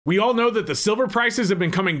We all know that the silver prices have been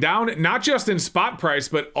coming down, not just in spot price,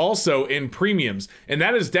 but also in premiums. And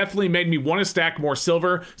that has definitely made me want to stack more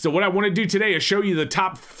silver. So what I want to do today is show you the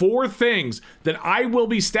top 4 things that I will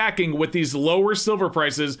be stacking with these lower silver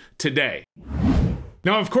prices today.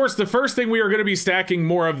 Now, of course, the first thing we are going to be stacking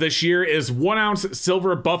more of this year is 1 ounce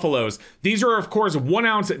silver buffaloes. These are, of course, 1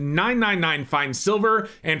 ounce 999 fine silver,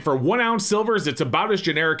 and for 1 ounce silvers, it's about as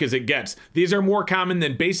generic as it gets. These are more common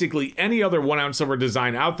than basically any other 1 ounce silver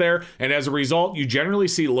design out there, and as a result, you generally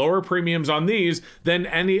see lower premiums on these than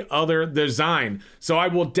any other design. So I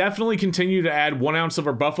will definitely continue to add 1 ounce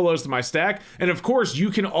silver buffaloes to my stack, and of course, you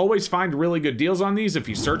can always find really good deals on these if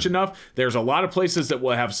you search enough. There's a lot of places that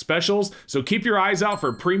will have specials, so keep your eyes out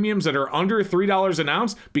for premiums that are under $3 an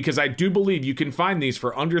ounce, because I do believe you can find these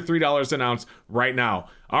for under $3 an ounce right now.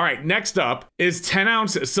 All right, next up is 10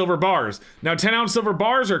 ounce silver bars. Now, 10 ounce silver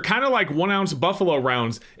bars are kind of like 1 ounce buffalo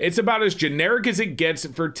rounds. It's about as generic as it gets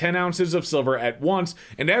for 10 ounces of silver at once.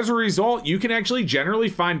 And as a result, you can actually generally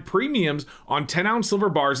find premiums on 10 ounce silver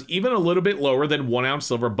bars, even a little bit lower than 1 ounce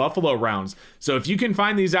silver buffalo rounds. So if you can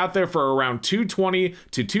find these out there for around $220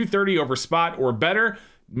 to $230 over spot or better,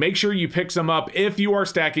 make sure you pick some up if you are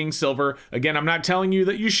stacking silver. Again, I'm not telling you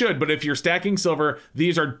that you should, but if you're stacking silver,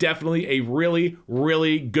 these are definitely a really,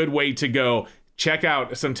 really good way to go. Check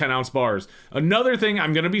out some 10 ounce bars. Another thing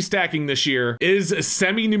I'm going to be stacking this year is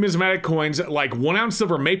semi-numismatic coins like 1 ounce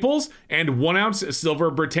silver maples and 1 ounce silver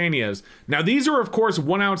Britannias. Now, these are, of course,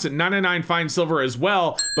 1 ounce 999 fine silver as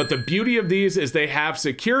well, but the beauty of these is they have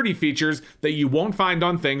security features that you won't find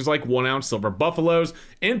on things like 1 ounce silver buffaloes.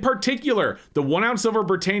 In particular, the 1 ounce silver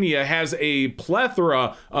Britannia has a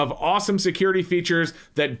plethora of awesome security features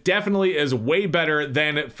that definitely is way better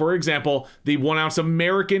than, for example, the 1 ounce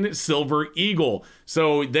American silver eagle.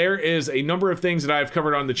 So there is a number of things that I've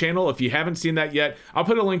covered on the channel. If you haven't seen that yet, I'll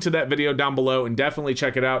put a link to that video down below and definitely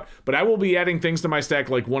check it out. But I will be adding things to my stack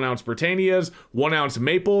like 1 ounce Britannias, 1 ounce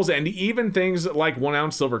maples, and even things like 1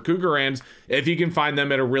 ounce silver Cougarans if you can find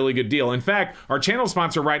them at a really good deal. In fact, our channel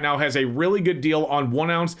sponsor right now has a really good deal on 1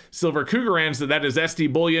 ounce silver Cougarans. That is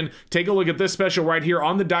Silver Bullion. Take a look at this special right here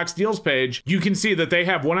on the Docs Deals page. You can see that they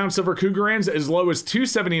have 1 ounce silver Cougarans as low as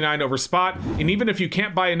 $279 over spot. And even if you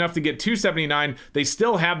can't buy enough to get $279, they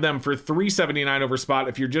still have them for $379 over spot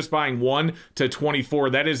if you're just buying 1 to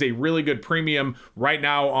 24. That is a really good premium right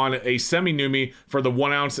now on a semi-numi for the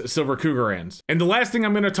 1 ounce silver Cougarans. And the last thing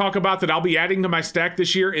I'm going to talk about that I'll be adding to my stack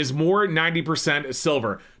this year is more 90%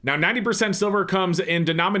 silver. Now, 90% silver comes in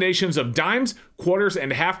denominations of dimes, quarters,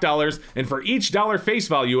 and half dollars, and for each dollar face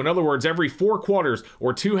value, in other words, every 4 quarters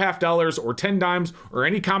or 2 half dollars or 10 dimes or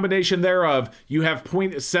any combination thereof, you have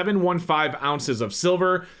 0.715 ounces of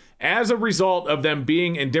silver. As a result of them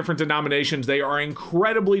being in different denominations, they are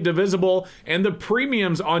incredibly divisible, and the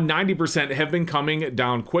premiums on 90% have been coming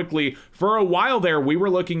down quickly. For a while there, we were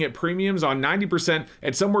looking at premiums on 90%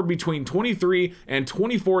 at somewhere between $23 and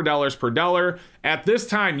 $24 per dollar. At this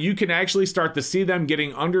time, you can actually start to see them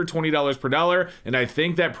getting under $20 per dollar, and I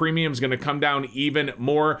think that premium is going to come down even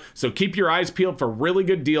more. So keep your eyes peeled for really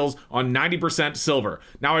good deals on 90% silver.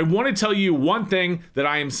 Now, I want to tell you one thing that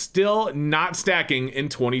I am still not stacking in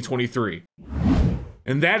 2023.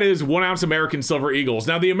 And that is 1 ounce American Silver Eagles.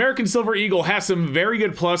 Now, the American Silver Eagle has some very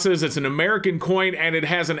good pluses. It's an American coin, and it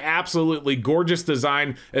has an absolutely gorgeous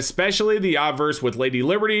design, especially the obverse with Lady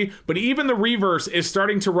Liberty, but even the reverse is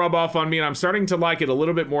starting to rub off on me, and I'm starting to like it a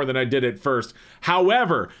little bit more than I did at first.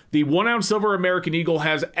 However, the 1 ounce Silver American Eagle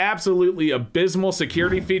has absolutely abysmal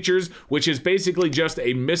security features, which is basically just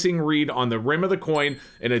a missing reed on the rim of the coin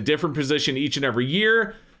in a different position each and every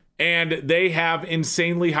year. And they have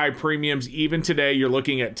insanely high premiums. Even today, you're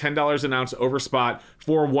looking at $10 an ounce over spot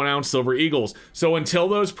for 1 ounce Silver Eagles. So until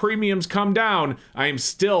those premiums come down, I am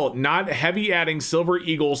still not heavy adding Silver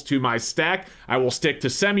Eagles to my stack. I will stick to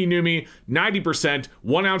semi-numi, 90%,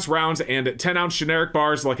 1 ounce rounds, and 10 ounce generic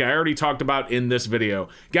bars like I already talked about in this video.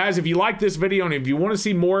 Guys, if you like this video and if you want to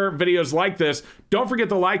see more videos like this, don't forget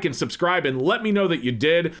to like and subscribe and let me know that you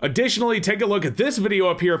did. Additionally, take a look at this video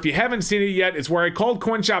up here. If you haven't seen it yet, it's where I called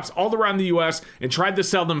coin shops all around the US and tried to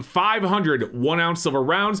sell them 500 1 ounce silver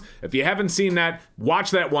rounds. If you haven't seen that,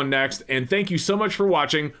 watch that one next. And thank you so much for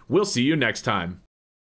watching. We'll see you next time.